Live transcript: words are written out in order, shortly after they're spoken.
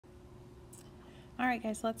All right,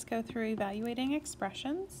 guys, let's go through evaluating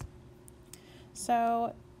expressions.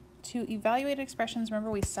 So to evaluate expressions,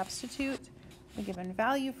 remember we substitute the given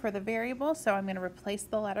value for the variable. So I'm going to replace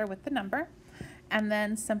the letter with the number and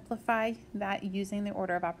then simplify that using the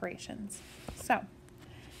order of operations. So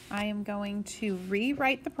I am going to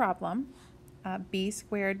rewrite the problem, b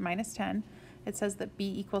squared minus 10. It says that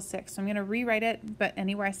b equals 6. So I'm going to rewrite it, but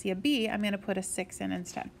anywhere I see a b, I'm going to put a 6 in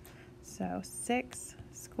instead. So 6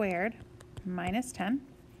 squared minus 10.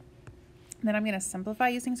 Then I'm going to simplify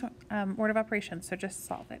using order of operations, so just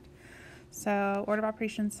solve it. So order of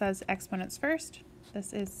operations says exponents first.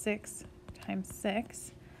 This is 6 times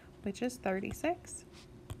 6, which is 36.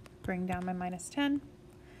 Bring down my minus 10.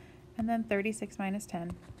 And then 36 minus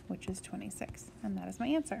 10, which is 26. And that is my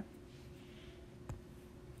answer.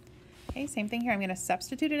 Okay, same thing here. I'm going to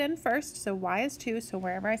substitute it in first. So y is 2. So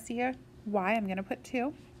wherever I see a y, I'm going to put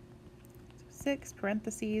 2. So 6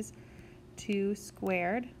 parentheses 2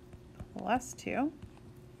 squared plus 2.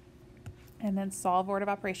 And then solve order of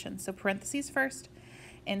operations. So parentheses first.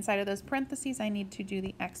 Inside of those parentheses, I need to do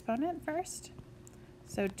the exponent first.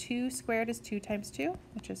 So 2 squared is 2 times 2,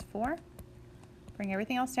 which is 4. Bring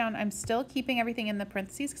everything else down. I'm still keeping everything in the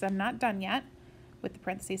parentheses because I'm not done yet with the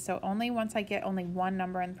parentheses. So only once I get only one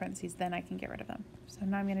number in the parentheses, then I can get rid of them. So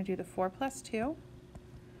now I'm going to do the 4 plus 2,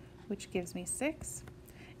 which gives me 6.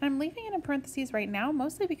 And I'm leaving it in parentheses right now,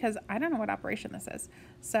 mostly because I don't know what operation this is.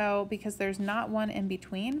 So because there's not one in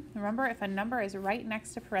between. Remember, if a number is right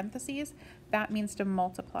next to parentheses, that means to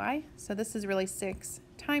multiply. So this is really 6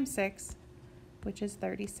 times 6, which is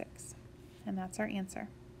 36. And that's our answer.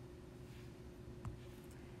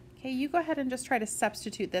 Okay, you go ahead and just try to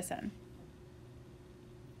substitute this in.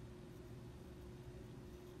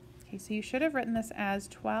 Okay, so you should have written this as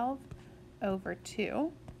 12 over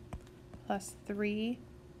 2 plus 3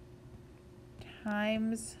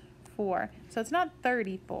 times 4. So it's not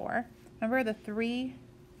 34. Remember, the 3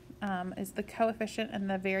 is the coefficient and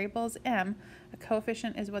the variable is m. A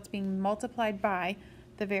coefficient is what's being multiplied by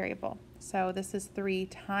the variable. So this is 3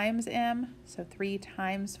 times m, so 3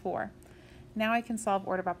 times 4. Now I can solve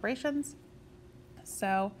order of operations.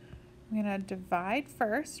 So I'm going to divide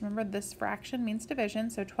first. Remember, this fraction means division,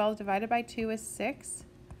 so 12 divided by 2 is 6.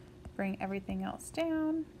 Bring everything else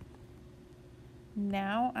down.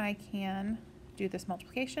 Now I can do this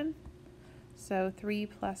multiplication. So 3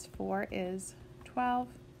 plus 4 is 12.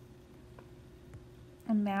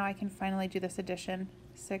 And now I can finally do this addition,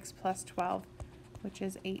 6 plus 12, which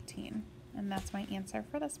is 18. And that's my answer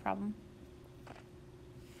for this problem.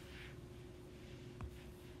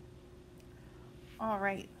 All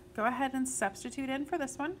right, go ahead and substitute in for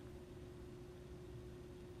this one.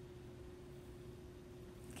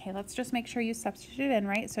 Okay, let's just make sure you substitute in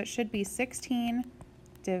right. So it should be 16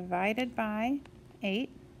 divided by 8,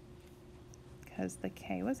 because the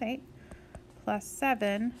k was 8, plus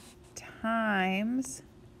 7 times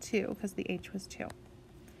 2, because the h was 2.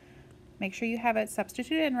 Make sure you have it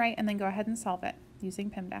substituted in right, and then go ahead and solve it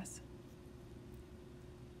using PEMDAS.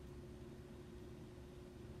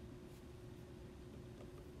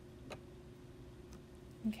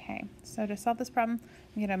 Okay, so to solve this problem,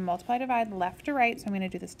 I'm going to multiply, divide left to right. So I'm going to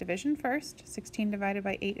do this division first. 16 divided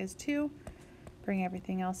by 8 is 2. Bring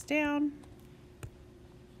everything else down.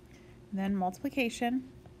 Then multiplication.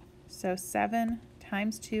 So 7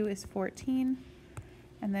 times 2 is 14.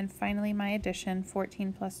 And then finally my addition,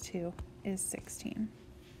 14 plus 2 is 16.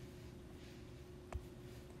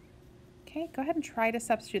 Okay, go ahead and try to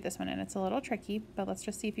substitute this one in. It's a little tricky, but let's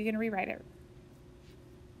just see if you can rewrite it.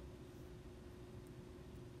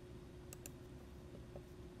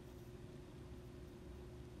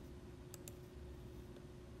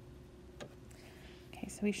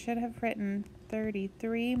 So we should have written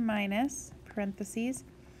 33 minus parentheses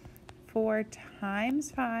 4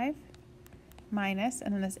 times 5 minus,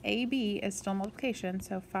 and then this AB is still multiplication,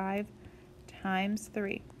 so 5 times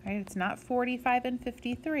 3, right? It's not 45 and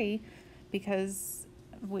 53 because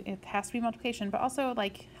it has to be multiplication, but also,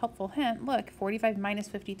 like, helpful hint, look, 45 minus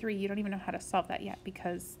 53, you don't even know how to solve that yet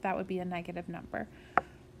because that would be a negative number.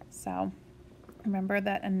 So remember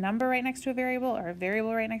that a number right next to a variable or a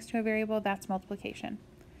variable right next to a variable, that's multiplication.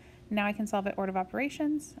 Now I can solve it order of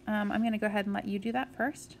operations. I'm going to go ahead and let you do that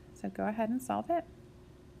first. So go ahead and solve it.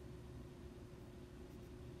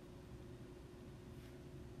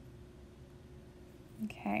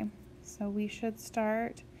 Okay, so we should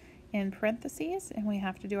start in parentheses, and we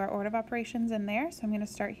have to do our order of operations in there. So I'm going to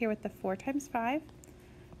start here with the 4 times 5,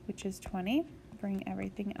 which is 20. Bring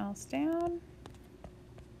everything else down.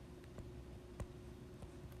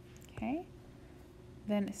 Okay,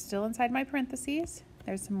 then still inside my parentheses,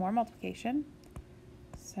 there's some more multiplication.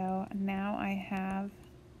 So now I have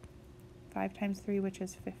 5 times 3, which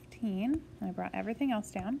is 15. And I brought everything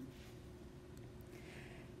else down.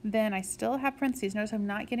 Then I still have parentheses. Notice I'm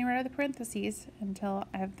not getting rid of the parentheses until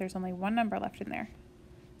there's only one number left in there.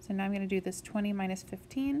 So now I'm going to do this 20 minus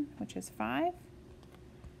 15, which is 5.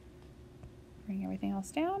 Bring everything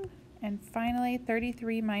else down. And finally,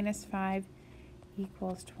 33 minus 5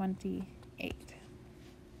 equals 28.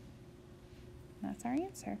 That's our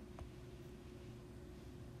answer.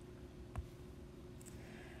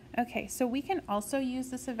 Okay, so we can also use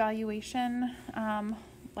this evaluation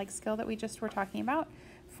like skill that we just were talking about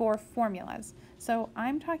for formulas. So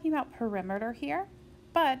I'm talking about perimeter here,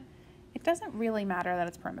 but it doesn't really matter that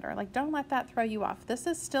it's perimeter. Like, don't let that throw you off. This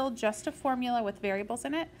is still just a formula with variables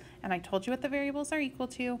in it, and I told you what the variables are equal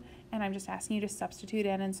to, and I'm just asking you to substitute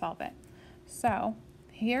in and solve it. So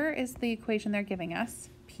here is the equation they're giving us.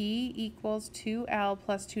 P equals 2L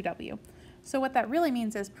plus 2W. So what that really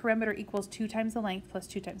means is perimeter equals 2 times the length plus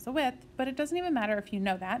 2 times the width, but it doesn't even matter if you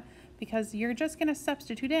know that, because you're just going to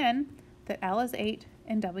substitute in that L is 8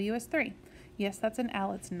 and W is 3. Yes, that's an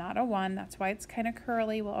L, it's not a 1, that's why it's kind of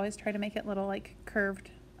curly. We'll always try to make it little like curved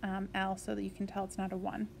L so that you can tell it's not a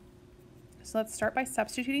 1. So let's start by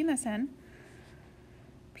substituting this in.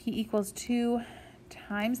 P equals 2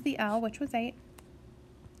 times the L, which was 8,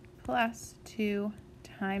 plus 2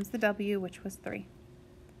 times the W, which was 3.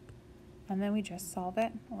 And then we just solve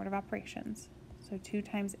it, order of operations. So 2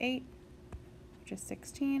 times 8, which is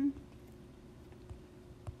 16.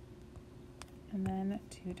 And then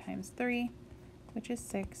 2 times 3, which is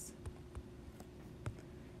 6.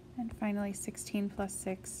 And finally, 16 plus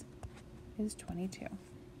 6 is 22.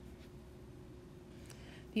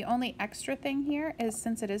 The only extra thing here is,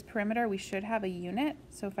 since it is perimeter, we should have a unit.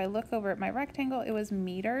 So if I look over at my rectangle, it was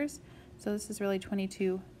meters. So this is really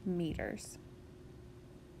 22 meters.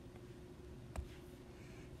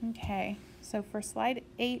 Okay, so for slide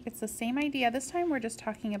 8, it's the same idea. This time we're just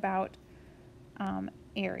talking about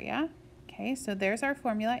area. Okay, so there's our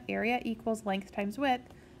formula. Area equals length times width.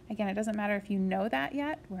 Again, it doesn't matter if you know that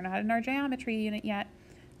yet. We're not in our geometry unit yet.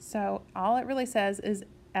 So all it really says is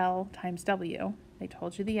L times W. They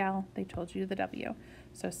told you the L, they told you the W.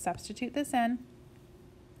 So substitute this in.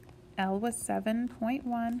 L was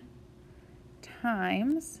 7.1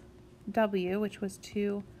 times W, which was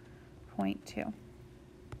 2.2.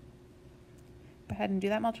 Go ahead and do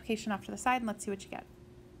that multiplication off to the side and let's see what you get.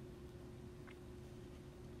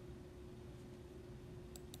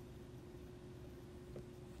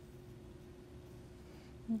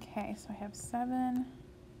 Okay, so I have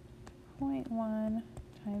 7.1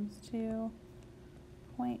 times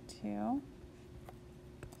 2.2.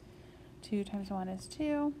 2 times 1 is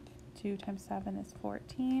 2. 2 times 7 is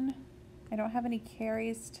 14. I don't have any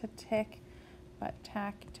carries to tick, but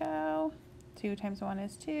tack-toe. 2 times 1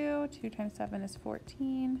 is 2. 2 times 7 is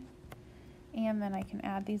 14. And then I can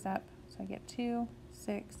add these up. So I get 2,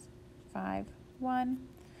 6, 5, 1.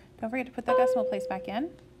 Don't forget to put that decimal place back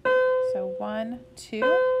in. So 1, 2,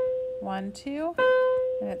 1, 2,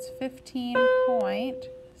 and it's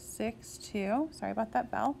 15.62. Sorry about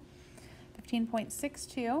that bell.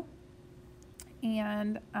 15.62.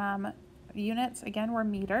 And units, again, were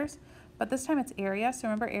meters, but this time it's area. So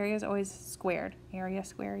remember, area is always squared. Area,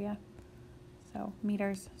 squarea. So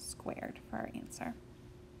meters squared for our answer.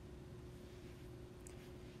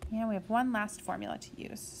 And we have one last formula to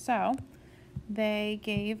use. So they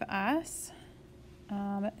gave us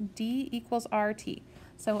D equals RT.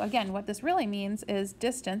 So again, what this really means is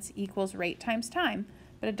distance equals rate times time.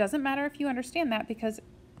 But it doesn't matter if you understand that, because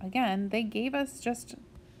again, they gave us just,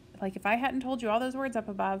 like, if I hadn't told you all those words up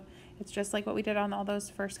above, it's just like what we did on all those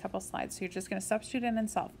first couple slides. So you're just going to substitute in and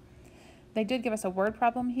solve. They did give us a word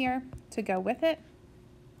problem here to go with it.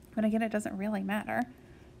 But again, it doesn't really matter.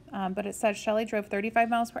 But it says Shelley drove 35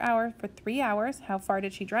 miles per hour for 3 hours. How far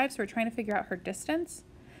did she drive? So we're trying to figure out her distance.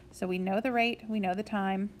 So we know the rate, we know the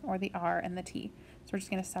time, or the R and the T. So we're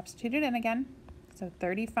just going to substitute it in again. So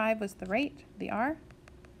 35 was the rate, the R,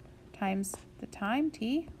 times the time,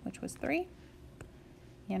 T, which was 3.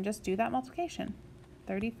 And just do that multiplication.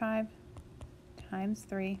 35 times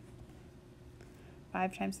 3.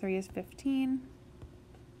 5 times 3 is 15.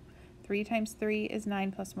 3 times 3 is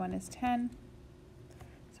 9 plus 1 is 10.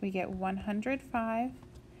 So we get 105.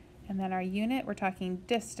 And then our unit, we're talking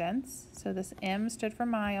distance. So this M stood for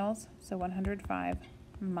miles, so 105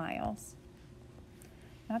 miles.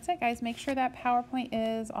 That's it, guys. Make sure that PowerPoint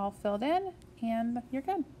is all filled in, and you're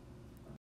good.